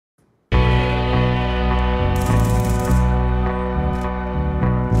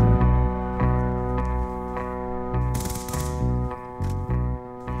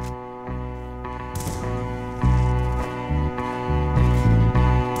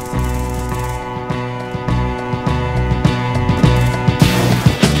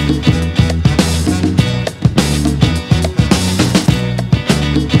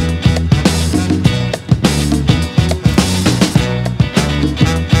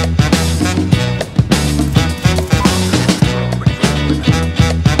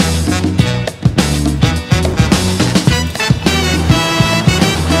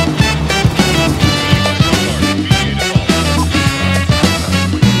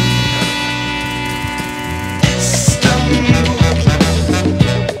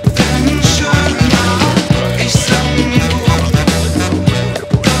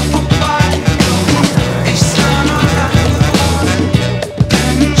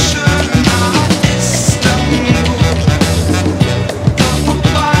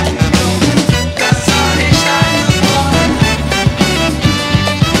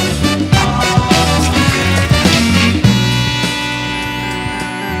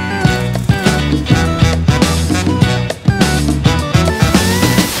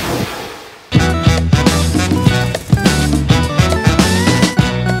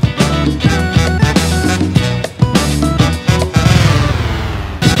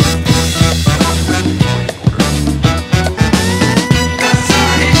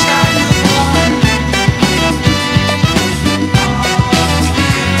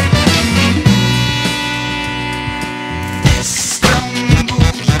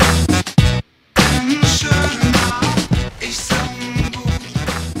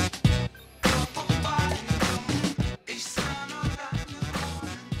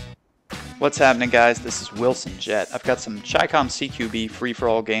What's happening, guys? This is Wilson Jet. I've got some Chicom CQB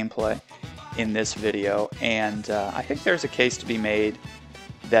free-for-all gameplay in this video, and I think there's a case to be made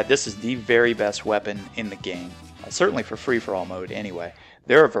that this is the very best weapon in the game, certainly for free-for-all mode anyway.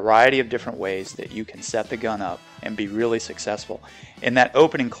 There are a variety of different ways that you can set the gun up and be really successful. In that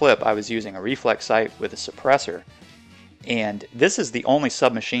opening clip, I was using a reflex sight with a suppressor, and this is the only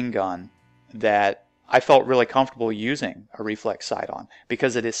submachine gun that I felt really comfortable using a reflex sight on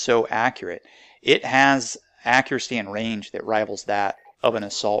because it is so accurate. It has accuracy and range that rivals that of an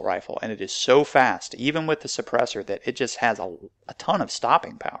assault rifle, and it is so fast, even with the suppressor, that it just has a ton of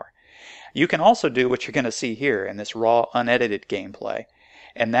stopping power. You can also do what you're going to see here in this raw, unedited gameplay,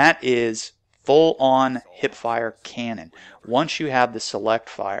 and that is full-on hip-fire cannon. Once you have the select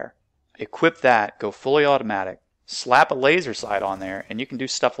fire, equip that, go fully automatic, slap a laser sight on there, and you can do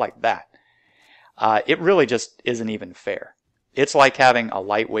stuff like that. It really just isn't even fair. It's like having a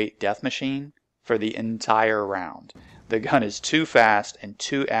lightweight death machine for the entire round. The gun is too fast and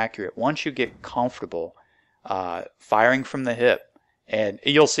too accurate. Once you get comfortable firing from the hip, and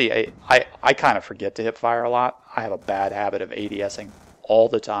you'll see, I kind of forget to hip fire a lot. I have a bad habit of ADSing all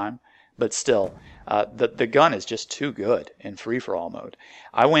the time, but still, the gun is just too good in free-for-all mode.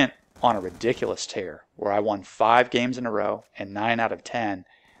 I went on a ridiculous tear where I won 5 games in a row and 9 out of 10.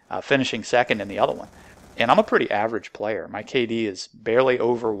 Finishing second in the other one. And I'm a pretty average player. My KD is barely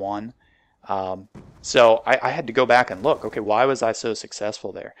over 1. So I had to go back and look, okay, why was I so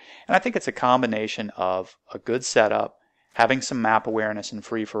successful there? And I think it's a combination of a good setup, having some map awareness in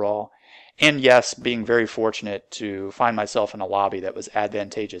free-for-all, and yes, being very fortunate to find myself in a lobby that was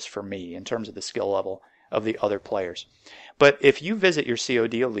advantageous for me in terms of the skill level of the other players. But if you visit your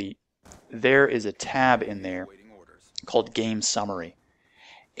COD Elite, there is a tab in there called Game Summary.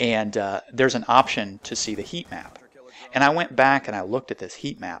 And there's an option to see the heat map. And I went back and I looked at this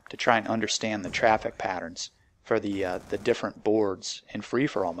heat map to try and understand the traffic patterns for the different boards in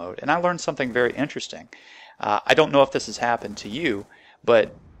free-for-all mode. And I learned something very interesting. I don't know if this has happened to you,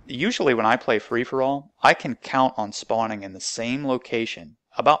 but usually when I play free-for-all, I can count on spawning in the same location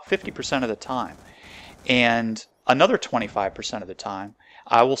about 50% of the time. And another 25% of the time,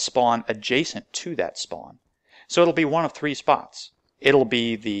 I will spawn adjacent to that spawn. So it'll be one of 3 spots. It'll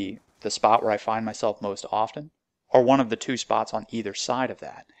be the spot where I find myself most often, or one of the 2 spots on either side of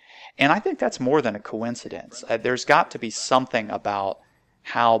that. And I think that's more than a coincidence. There's got to be something about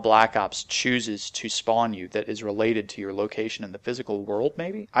how Black Ops chooses to spawn you that is related to your location in the physical world,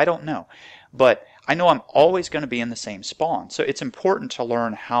 maybe? I don't know. But I know I'm always going to be in the same spawn, so it's important to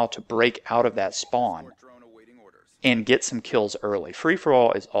learn how to break out of that spawn and get some kills early.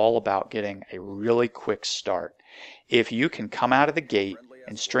 Free-for-all is all about getting a really quick start. If you can come out of the gate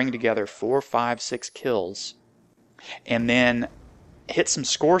and string together 4, 5, 6 kills and then hit some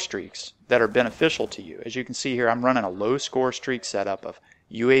score streaks that are beneficial to you. As you can see here, I'm running a low score streak setup of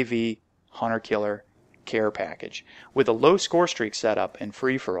UAV, Hunter Killer, Care Package with a low score streak setup in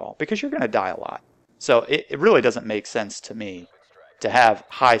free-for-all because you're going to die a lot. So it really doesn't make sense to me to have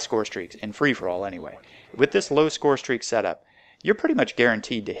high score streaks in free-for-all anyway. With this low score streak setup, you're pretty much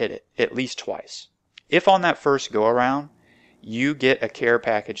guaranteed to hit it at least twice. If on that first go-around, you get a care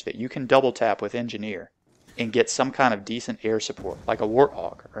package that you can double-tap with Engineer and get some kind of decent air support, like a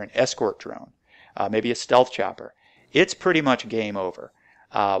Warthog or an escort drone, maybe a stealth chopper, it's pretty much game over.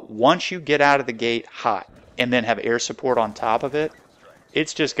 Once you get out of the gate hot and then have air support on top of it,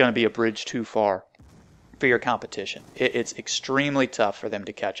 it's just going to be a bridge too far for your competition. It's extremely tough for them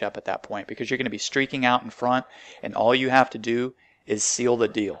to catch up at that point because you're going to be streaking out in front and all you have to do is seal the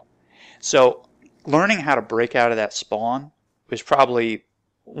deal. So learning how to break out of that spawn was probably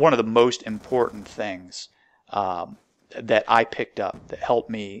one of the most important things that I picked up that helped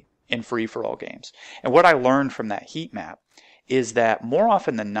me in free-for-all games. And what I learned from that heat map is that more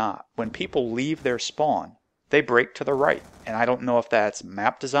often than not, when people leave their spawn, they break to the right. And I don't know if that's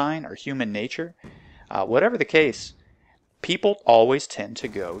map design or human nature. Whatever the case, people always tend to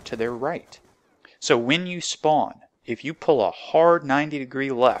go to their right. So when you spawn, if you pull a hard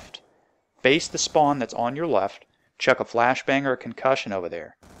 90-degree left, face the spawn that's on your left, chuck a flashbang or a concussion over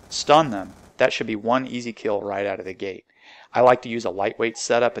there, stun them, that should be one easy kill right out of the gate. I like to use a lightweight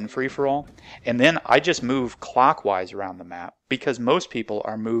setup in free-for-all, and then I just move clockwise around the map because most people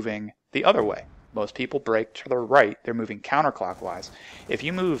are moving the other way. Most people break to the right, they're moving counterclockwise. If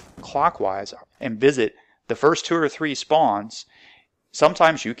you move clockwise and visit the first 2 or 3 spawns,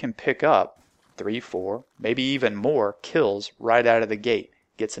 sometimes you can pick up 3, 4, maybe even more kills right out of the gate.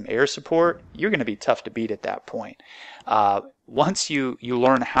 Get some air support, you're going to be tough to beat at that point. Once you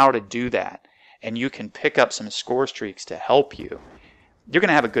learn how to do that, and you can pick up some score streaks to help you, you're going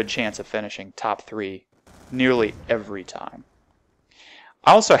to have a good chance of finishing top 3 nearly every time.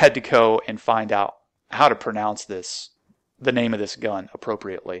 I also had to go and find out how to pronounce the name of this gun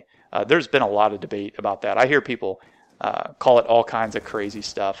appropriately. There's been a lot of debate about that. I hear people call it all kinds of crazy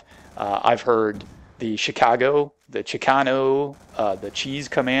stuff. I've heard the Chicago, the Chicano, the Cheese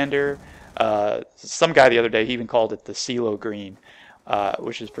Commander. Some guy the other day, he even called it the CeeLo Green,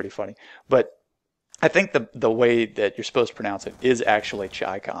 which is pretty funny. But I think the way that you're supposed to pronounce it is actually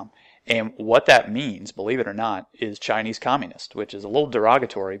Chicom. And what that means, believe it or not, is Chinese communist, which is a little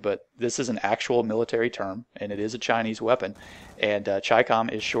derogatory, but this is an actual military term, and it is a Chinese weapon. And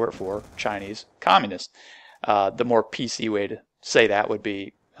Chicom is short for Chinese communist. The more PC way to say that would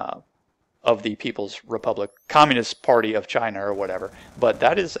be of the People's Republic, Communist Party of China or whatever. But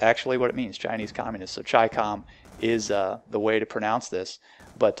that is actually what it means, Chinese communist. So Chicom is the way to pronounce this.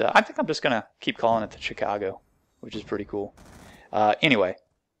 But I think I'm just going to keep calling it the Chicago, which is pretty cool. Anyway,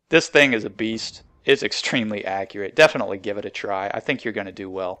 this thing is a beast. It's extremely accurate. Definitely give it a try. I think you're going to do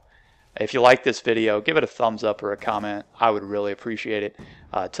well. If you like this video, give it a thumbs up or a comment. I would really appreciate it.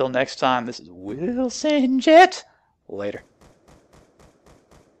 Till next time, this is Wilson Jet. Later.